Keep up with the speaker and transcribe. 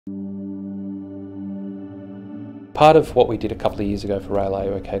Part of what we did a couple of years ago for Rail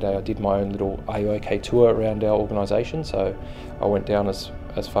AOK Day, I did my own little AOK tour around our organisation. So I went down as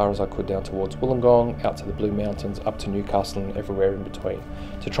far as I could down towards Wollongong, out to the Blue Mountains, up to Newcastle and everywhere in between,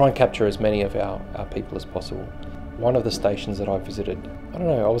 to try and capture as many of our people as possible. One of the stations that I visited, I don't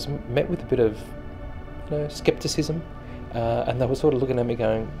know, I was met with a bit of scepticism, and they were sort of looking at me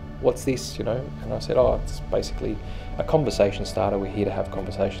going, what's this, And I said, oh, it's basically a conversation starter. We're here to have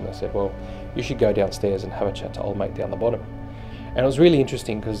conversation. They said, well, you should go downstairs and have a chat to old mate down the bottom. And it was really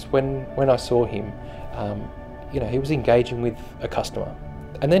interesting because when I saw him, he was engaging with a customer.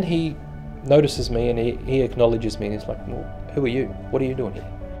 And then he notices me and he acknowledges me and he's like, well, who are you? What are you doing here?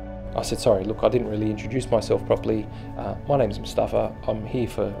 I said, sorry, look, I didn't really introduce myself properly. My name's Mostapha. I'm here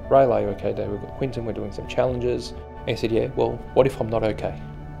for Rail AOK Day. We've got Quinton, we're doing some challenges. And he said, yeah, well, what if I'm not okay?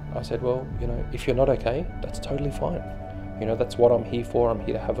 I said, well, if you're not okay, that's totally fine. That's what I'm here for. I'm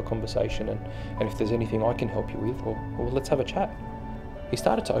here to have a conversation, and if there's anything I can help you with, well, let's have a chat. He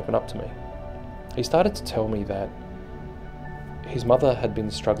started to open up to me. He started to tell me that his mother had been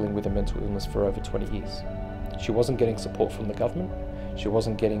struggling with a mental illness for over 20 years. She wasn't getting support from the government. She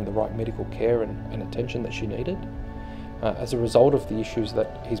wasn't getting the right medical care and attention that she needed. As a result of the issues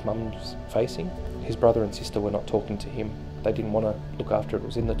that his mum's facing, his brother and sister were not talking to him. They didn't want to look after it. It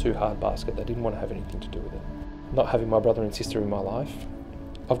was in the too hard basket. They didn't want to have anything to do with it. Not having my brother and sister in my life,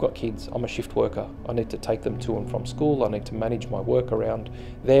 I've got kids. I'm a shift worker. I need to take them to and from school. I need to manage my work around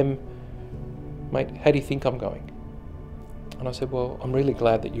them. Mate, how do you think I'm going? And I said, well, I'm really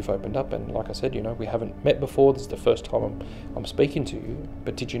glad that you've opened up. And like I said, we haven't met before. This is the first time I'm speaking to you.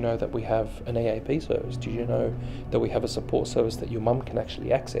 But did you know that we have an EAP service? Did you know that we have a support service that your mum can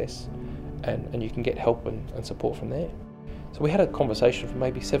actually access and you can get help and support from there? So we had a conversation for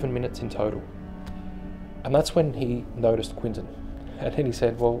maybe 7 minutes in total. And that's when he noticed Quinton. And then he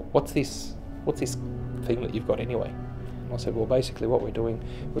said, well, what's this thing that you've got anyway? And I said, well, basically what we're doing,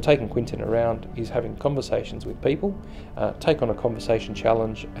 we're taking Quinton around. He's having conversations with people, take on a conversation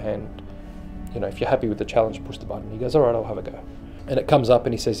challenge, and if you're happy with the challenge, push the button. He goes, all right, I'll have a go. And it comes up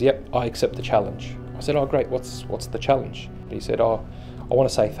and he says, yep, I accept the challenge. I said, oh, great, what's the challenge? And he said, oh, I want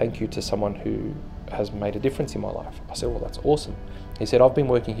to say thank you to someone who has made a difference in my life. I said, well, that's awesome. He said, I've been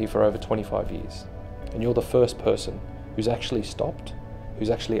working here for over 25 years, and you're the first person who's actually stopped, who's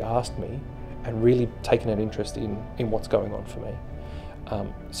actually asked me, and really taken an interest in what's going on for me.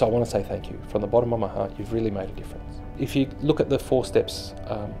 So I want to say thank you. From the bottom of my heart, you've really made a difference. If you look at the 4 steps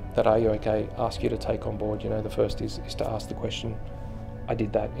that AOK ask you to take on board, the first is to ask the question. I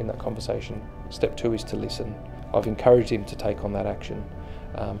did that in that conversation. Step 2 is to listen. I've encouraged him to take on that action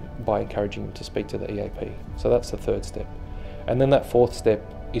by encouraging him to speak to the EAP. So that's the 3rd step. And then that 4th step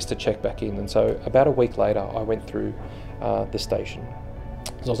is to check back in. And so about a week later, I went through the station.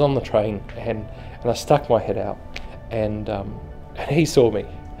 So I was on the train and I stuck my head out and he saw me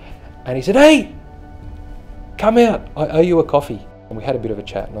and he said, hey, come out, I owe you a coffee. And we had a bit of a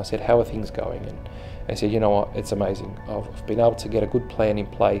chat and I said, how are things going? And he said, you know what, it's amazing. I've been able to get a good plan in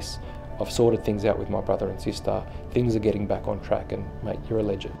place. I've sorted things out with my brother and sister. Things are getting back on track, and mate, you're a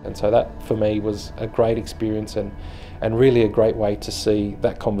legend. And so that for me was a great experience and really a great way to see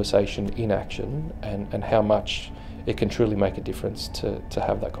that conversation in action and how much it can truly make a difference to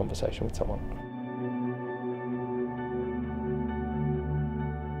have that conversation with someone.